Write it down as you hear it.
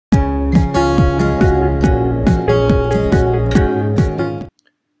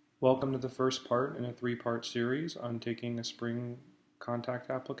Welcome to the first part in a three-part series on taking a Spring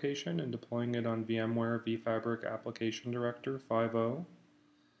Contact application and deploying it on VMware vFabric Application Director 5.0.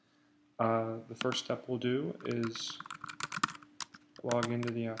 The first step we'll do is log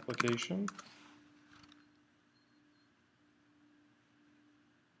into the application.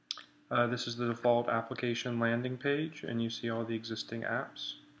 This is the default application landing page, and you see all the existing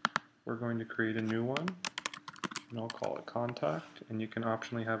apps. We're going to create a new one, and I'll call it Contact, and you can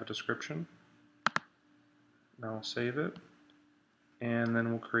optionally have a description. Now I'll save it, and then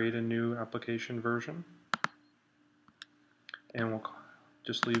we'll create a new application version, and we'll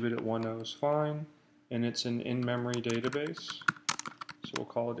just leave it at 1.0 is fine, and it's an in-memory database, so we'll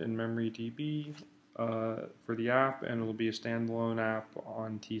call it in-memory DB for the app, and it'll be a standalone app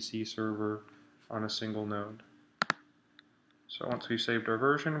on TC server on a single node. So once we've saved our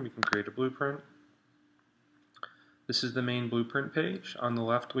version, we can create a blueprint. This is the main blueprint page. On the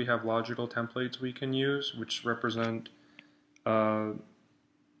left we have logical templates we can use, which represent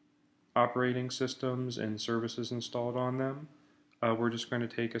operating systems and services installed on them. We're just going to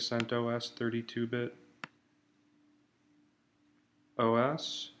take a CentOS 32-bit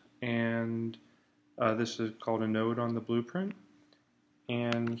OS, and this is called a node on the blueprint.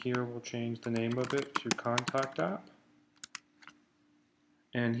 And here we'll change the name of it to Contact App.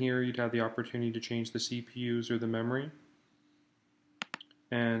 And here you'd have the opportunity to change the CPUs or the memory.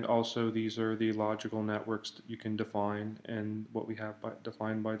 And also these are the logical networks that you can define, and what we have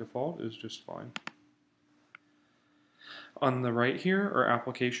defined by default is just fine. On the right here are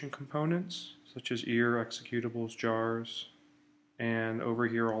application components such as EAR, executables, jars, and over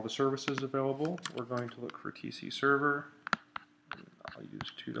here all the services available. We're going to look for TC server. I'll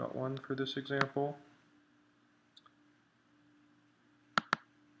use 2.1 for this example.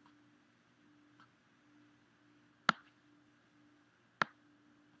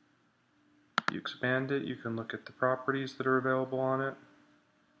 If you expand it, you can look at the properties that are available on it.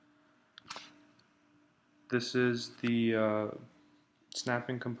 This is the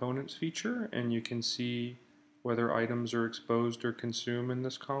snapping components feature, and you can see whether items are exposed or consumed in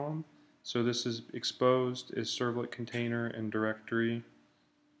this column. So this is exposed is servlet container and directory.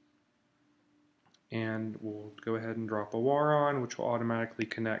 And we'll go ahead and drop a WAR on, which will automatically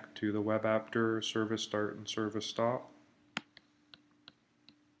connect to the web after, service start, and service stop.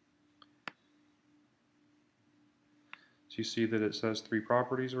 So you see that it says 3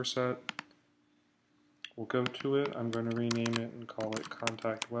 properties were set. We'll go to it. I'm going to rename it and call it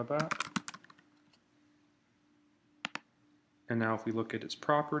Contact Web App. And now if we look at its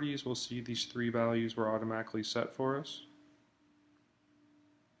properties, we'll see these 3 values were automatically set for us.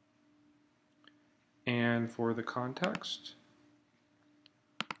 And for the context,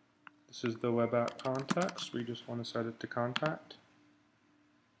 this is the web app context. We just want to set it to contact.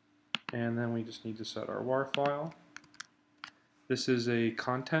 And then we just need to set our WAR file. This is a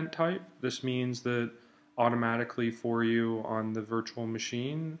content type. This means that automatically for you on the virtual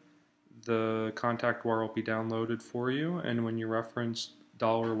machine, the contact WAR will be downloaded for you, and when you reference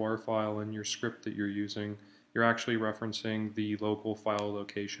 $WAR file in your script that you're using, you're actually referencing the local file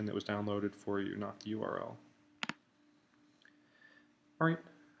location that was downloaded for you, not the URL. Alright,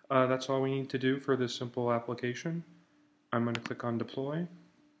 that's all we need to do for this simple application. I'm going to click on deploy.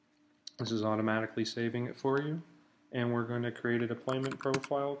 This is automatically saving it for you. And we're going to create a deployment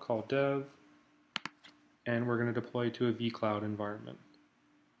profile called dev, and we're going to deploy to a vCloud environment.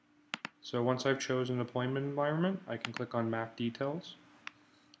 So once I've chosen a deployment environment, I can click on map details,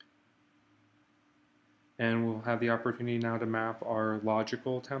 and we'll have the opportunity now to map our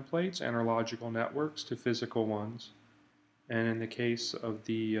logical templates and our logical networks to physical ones. And in the case of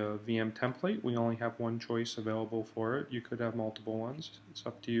the VM template, we only have one choice available for it. You could have multiple ones. It's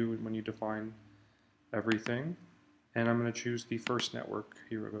up to you when you define everything. And I'm going to choose the first network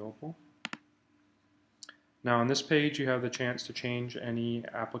here available. Now on this page you have the chance to change any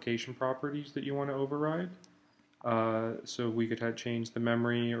application properties that you want to override. So we could change the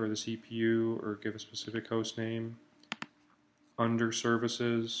memory or the CPU or give a specific host name. Under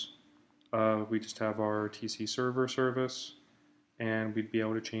services, we just have our TC server service, and we'd be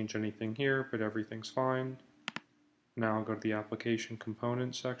able to change anything here, but everything's fine. Now I'll go to the application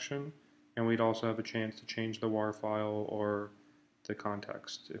components section, and we'd also have a chance to change the WAR file or the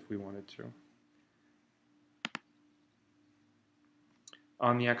context if we wanted to.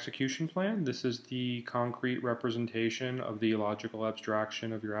 On the execution plan, this is the concrete representation of the logical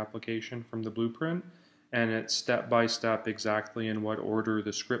abstraction of your application from the blueprint, and it's step by step exactly in what order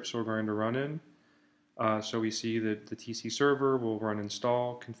the scripts are going to run in. So we see that the TC server will run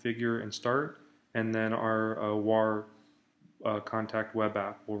install, configure, and start, and then our WAR Contact web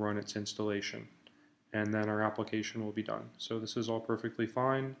app will run its installation, and then our application will be done. So this is all perfectly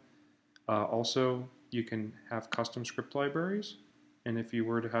fine. Also, you can have custom script libraries, and if you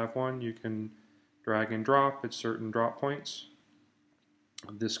were to have one, you can drag and drop at certain drop points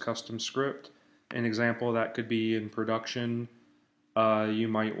of this custom script. An example of that could be in production. You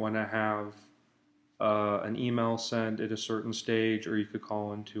might want to have an email sent at a certain stage, or you could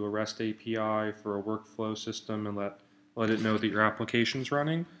call into a REST API for a workflow system and let it know that your application's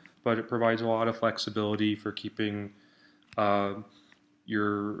running. But it provides a lot of flexibility for keeping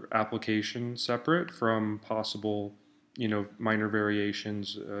your application separate from possible, minor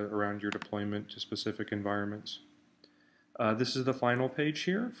variations around your deployment to specific environments. This is the final page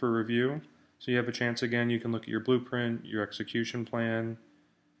here for review. So you have a chance again, you can look at your blueprint, your execution plan,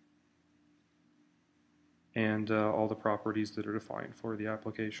 and all the properties that are defined for the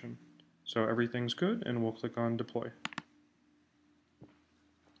application. So everything's good, and we'll click on deploy.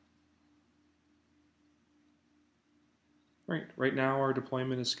 Right now our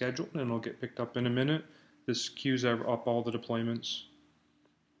deployment is scheduled and it'll get picked up in a minute. This queues up all the deployments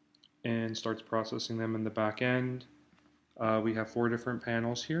and starts processing them in the back end. We have 4 different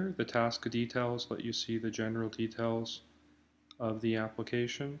panels here. The task details let you see the general details of the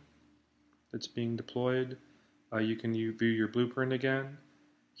application that's being deployed. You can view your blueprint again.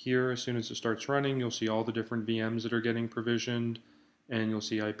 Here, as soon as it starts running, you'll see all the different VMs that are getting provisioned, and you'll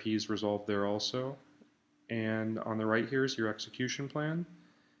see IPs resolved there also. And on the right here is your execution plan,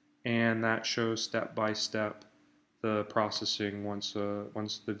 and that shows step by step the processing once the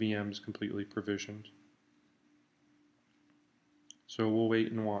VM is completely provisioned. So we'll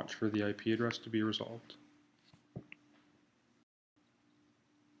wait and watch for the IP address to be resolved.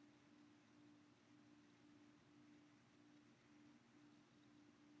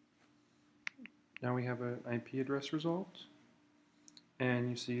 Now we have an IP address resolved, and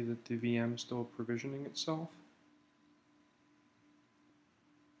you see that the VM is still provisioning itself.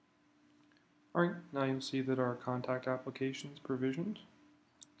 Alright, now you'll see that our contact application is provisioned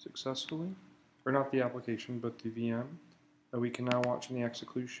successfully. Or not the application, but the VM. We can now watch in the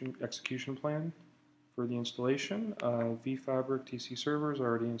execution plan for the installation. vFabric TC server has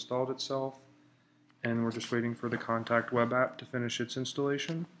already installed itself, and we're just waiting for the contact web app to finish its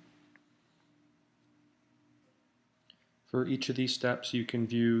installation. For each of these steps, you can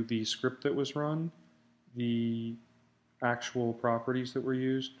view the script that was run, the actual properties that were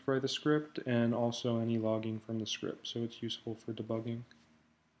used for the script, and also any logging from the script, so it's useful for debugging.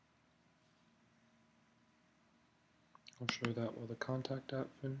 I'll show that while the contact app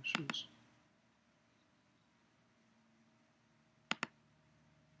finishes.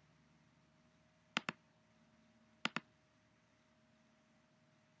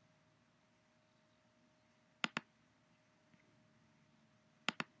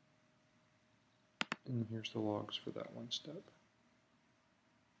 And here's the logs for that one step.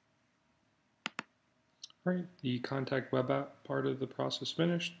 Alright, the contact web app part of the process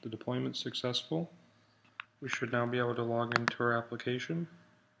finished, the deployment successful. We should now be able to log into our application.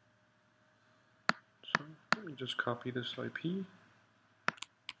 So let me just copy this IP.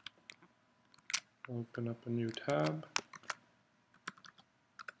 Open up a new tab.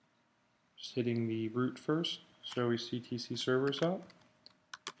 Just hitting the root first, so we see TC servers up.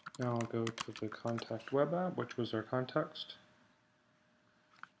 Now I'll go to the contact web app, which was our context.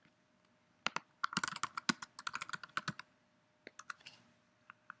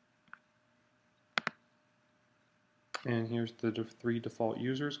 And here's the 3 default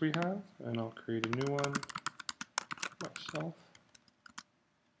users we have, and I'll create a new one myself.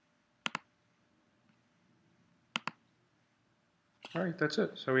 Alright, that's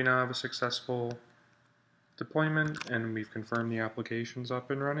it. So we now have a successful deployment, and we've confirmed the application's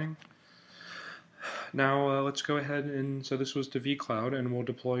up and running. Now let's go ahead and, so this was to vCloud, and we'll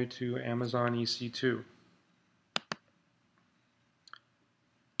deploy to Amazon EC2.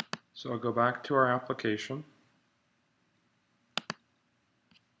 So I'll go back to our application.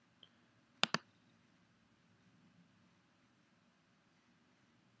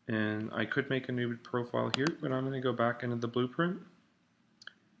 And I could make a new profile here, but I'm going to go back into the blueprint,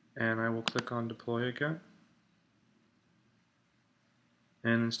 and I will click on deploy again.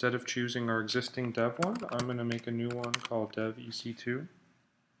 And instead of choosing our existing dev one, I'm going to make a new one called dev EC2.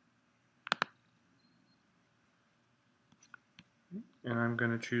 And I'm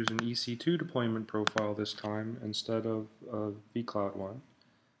going to choose an EC2 deployment profile this time instead of a vCloud one.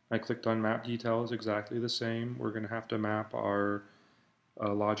 I clicked on map details, exactly the same. We're going to have to map our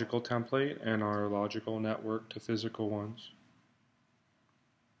logical template and our logical network to physical ones.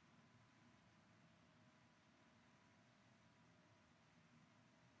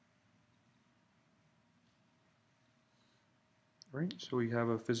 Right, so we have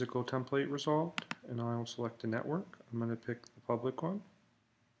a physical template resolved, and I'll select a network. I'm going to pick the public one.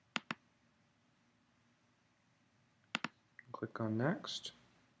 Click on Next.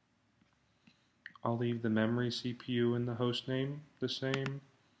 I'll leave the memory, CPU, and the host name the same.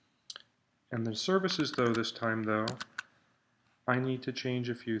 And the services, this time, I need to change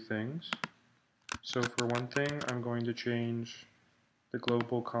a few things. So for one thing, I'm going to change the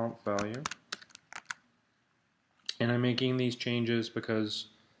global comp value. And I'm making these changes because,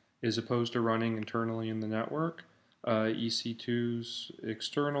 as opposed to running internally in the network, EC2's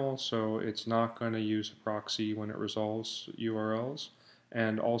external, so it's not going to use a proxy when it resolves URLs.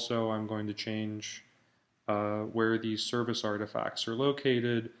 And also I'm going to change where these service artifacts are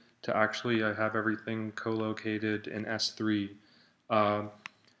located to actually I have everything co-located in S3.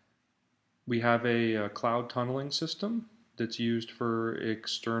 We have a cloud tunneling system that's used for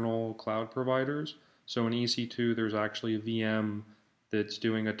external cloud providers. So in EC2, there's actually a VM that's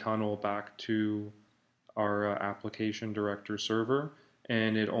doing a tunnel back to our application director server,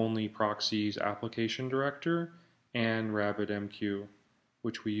 and it only proxies application director and RabbitMQ,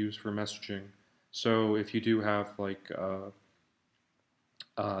 which we use for messaging. So if you do have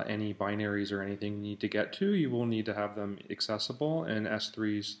any binaries or anything you need to get to, you will need to have them accessible, and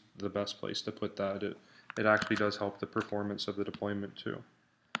S3 is the best place to put that. It actually does help the performance of the deployment too.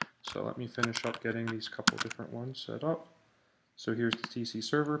 So let me finish up getting these couple different ones set up. So here's the TC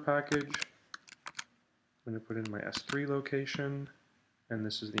server package. I'm going to put in my S3 location, and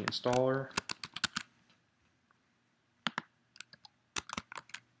this is the installer.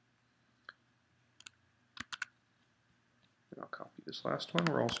 And I'll copy this last one.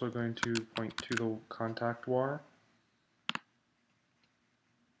 We're also going to point to the contact WAR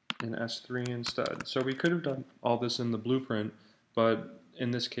in S3 instead. So we could have done all this in the blueprint, but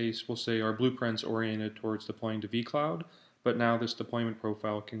in this case, we'll say our blueprint's oriented towards deploying to vCloud, but now this deployment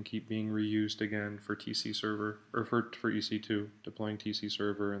profile can keep being reused again for TC server, or for EC2, deploying TC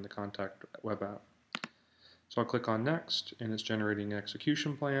server in the contact web app. So I'll click on Next, and it's generating an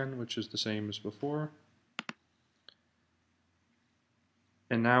execution plan, which is the same as before.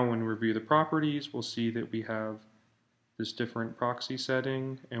 And now when we review the properties, we'll see that we have this different proxy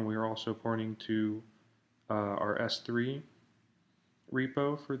setting, and we're also pointing to our S3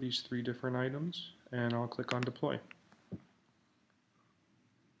 repo for these 3 different items, and I'll click on Deploy.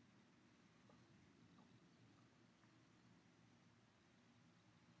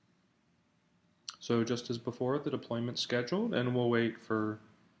 So just as before, the deployment's scheduled, and we'll wait for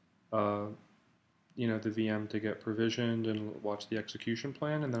the VM to get provisioned and watch the execution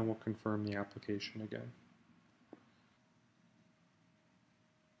plan, and then we'll confirm the application again.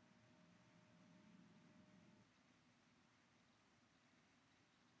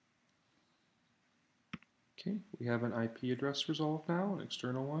 Okay, we have an IP address resolved now, an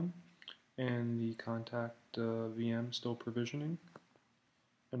external one, and the contact VM still provisioning.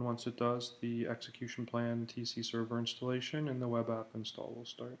 And once it does, the execution plan, TC server installation, and the web app install will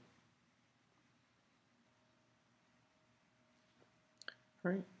start.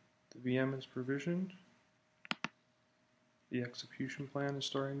 Alright, the VM is provisioned. The execution plan is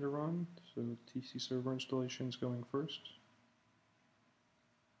starting to run, so TC server installation is going first.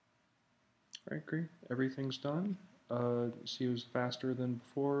 Alright, great. Everything's done. See, it was faster than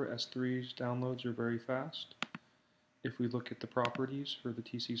before. S3's downloads are very fast. If we look at the properties for the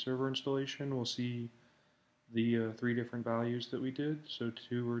TC server installation, we'll see the 3 different values that we did. So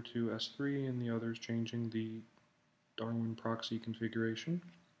 2 are to S3, and the others changing the Darwin proxy configuration.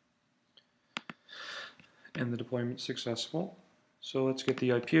 And the deployment's successful. So let's get the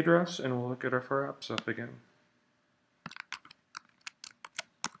IP address, and we'll look at our apps up again.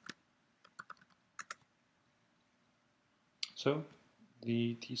 So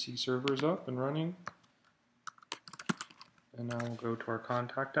the TC server is up and running. And now we'll go to our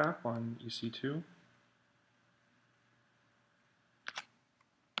contact app on EC2.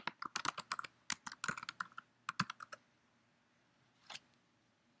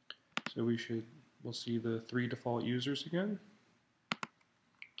 So we'll see the 3 default users again.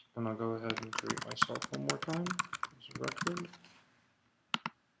 And I'll go ahead and create myself one more time as a record.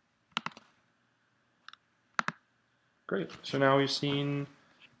 Great. So now we've seen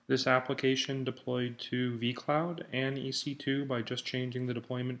this application deployed to vCloud and EC2 by just changing the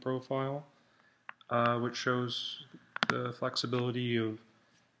deployment profile, which shows the flexibility of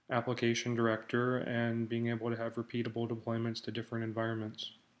application director and being able to have repeatable deployments to different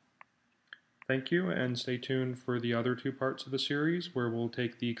environments. Thank you, and stay tuned for the other 2 parts of the series where we'll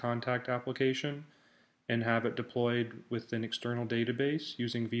take the contact application and have it deployed with an external database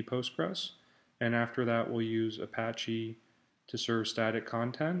using vPostgres, and after that we'll use Apache to serve static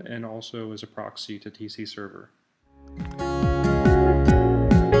content and also as a proxy to TC server.